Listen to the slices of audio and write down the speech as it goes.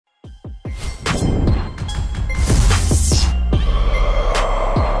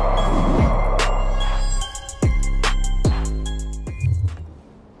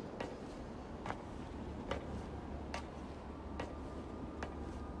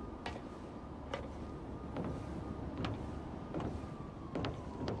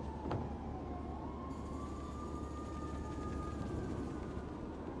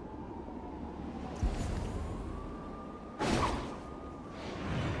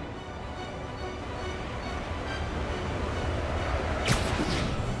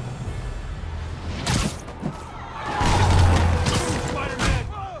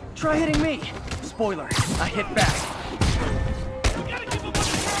Try hitting me. Spoiler, I hit back.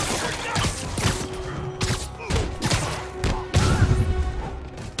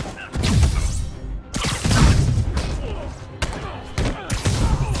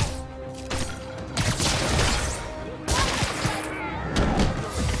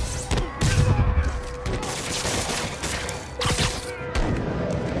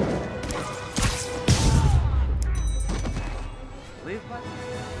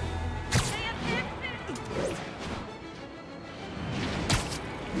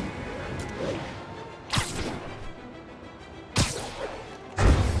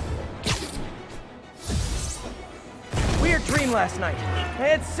 Dream last night. I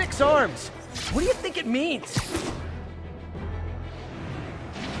had 6 arms. What do you think it means?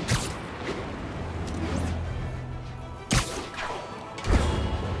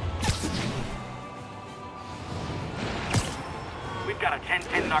 We've got a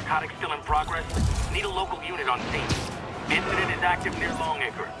 10-10 narcotics still in progress. Need a local unit on scene. Incident is active near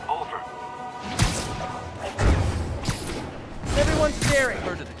Longacre. Over. Everyone's staring.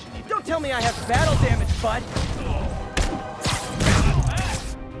 Don't tell me I have battle damage, bud.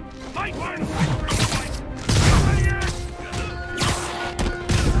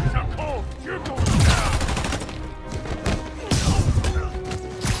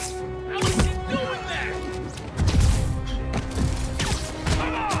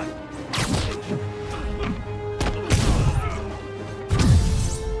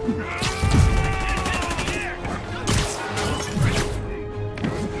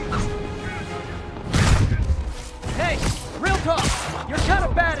 Hey, real talk. You're kind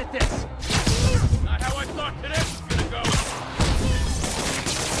of bad at this. Not how I thought today was gonna go.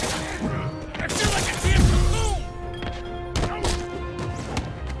 I feel like a damn cocoon!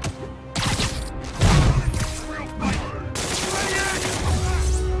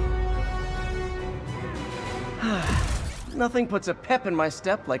 Nothing puts a pep in my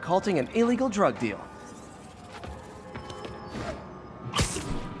step like halting an illegal drug deal.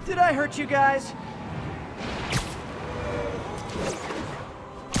 Did I hurt you guys?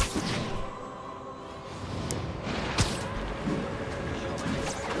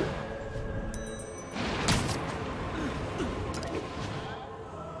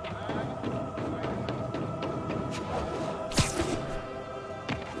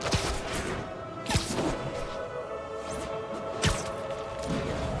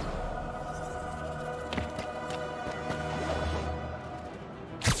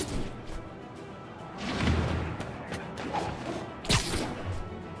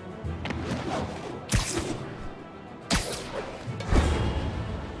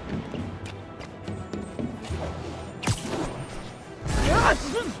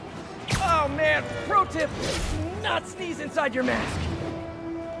 Oh man, pro tip, not sneeze inside your mask.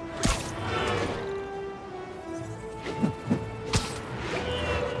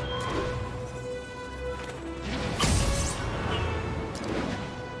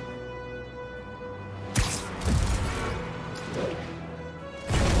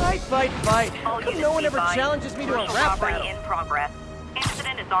 Fight. No one ever challenges me to a rap battle. In progress.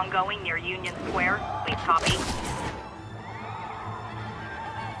 Incident is ongoing near Union Square. Please copy.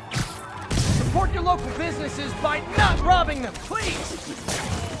 Support your local businesses by not robbing them, please!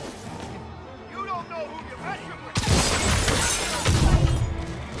 You don't know who you're messing with.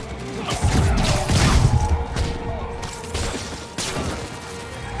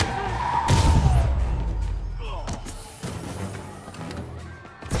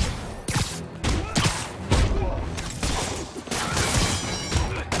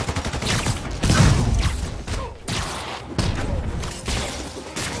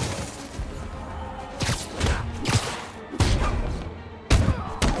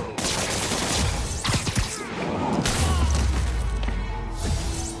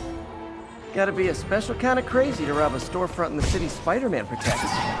 Gotta be a special kind of crazy to rob a storefront in the city Spider-Man protects.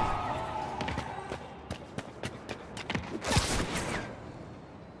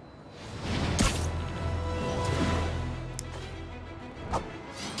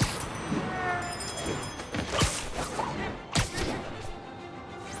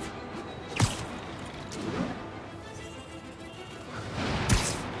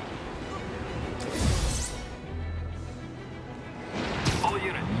 All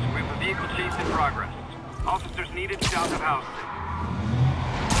units, we have a vehicle chase in progress. Officers needed south of house.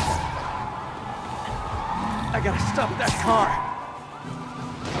 I gotta stop that car.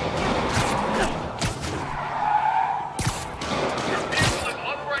 Your vehicle is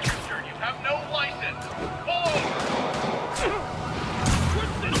unregistered. You have no license. Pull over.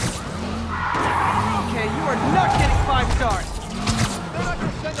 Okay, you are not getting 5 stars. They're not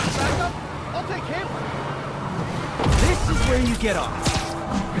gonna send us back.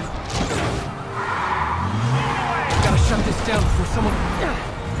 this down before someone...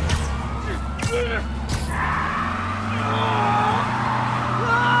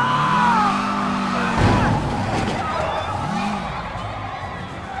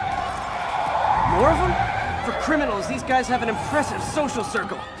 More of them? For criminals, these guys have an impressive social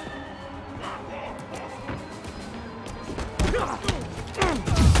circle.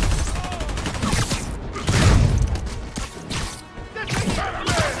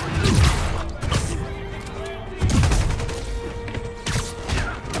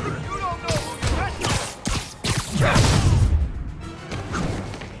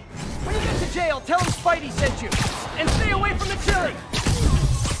 When you get to jail, tell him Spidey sent you. And stay away from the chili!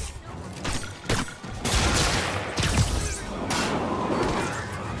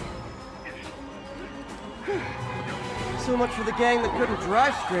 So much for the gang that couldn't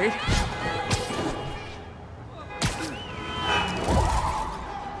drive straight.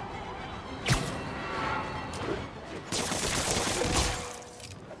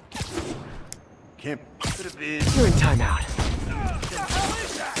 Kemp, could have been... You're in timeout.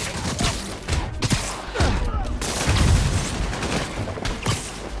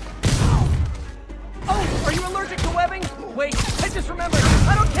 Oh, are you allergic to webbing? Wait, I just remembered.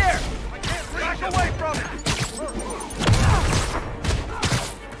 I don't care. I can't back away from it!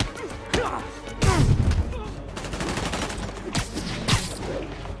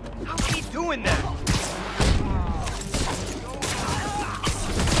 How's he doing that?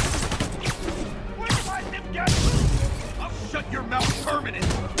 I'll shut your mouth permanent!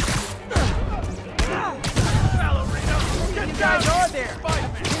 You guys are there.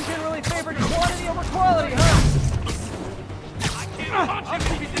 You generally favored quantity over quality, huh? I can't punch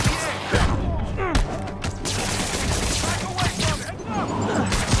him if he's in the air! Back away from it!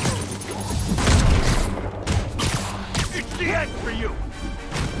 It's the end for you!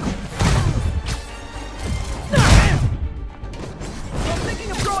 I'm thinking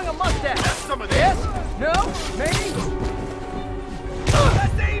of growing a mustache. That's some of this! Yes? No? Maybe?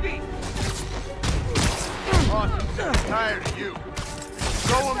 That's Davey! Awesome. Tired of you.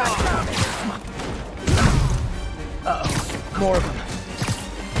 Throw him on. Uh-oh. More of them.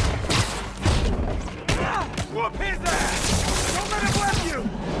 Whoop his ass! Don't let him whip you!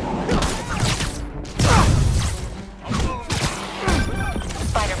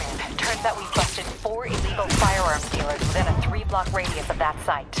 Spider-Man, turns out we've busted 4 illegal firearms dealers within a 3-block radius of that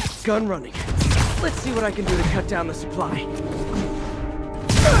site. Gun running. Let's see what I can do to cut down the supply.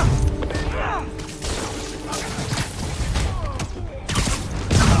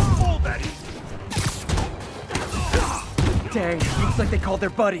 Pull, Betty! Dang, looks like they called their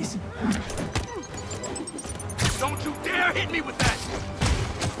buddies. Don't you dare hit me with that!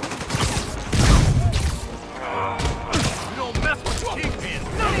 You don't mess with the Kingpin!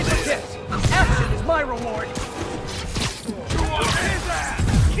 No need to kiss. Action is my reward. You want his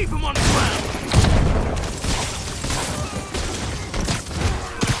ass! Keep him on the ground!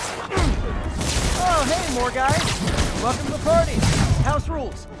 Oh, hey, more guys. Welcome to the party. House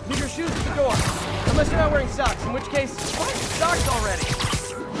rules. Leave your shoes at the door. Unless you're not wearing socks, in which case, why are you socks already?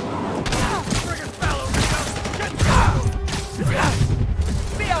 Friggin' fellow!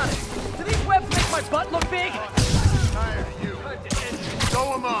 Be honest, do these webs make my butt look big? Tired of you.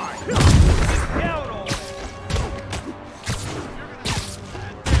 So am I. Down all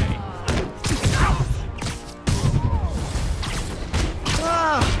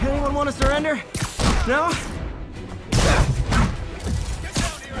Ah, anyone want to surrender? No?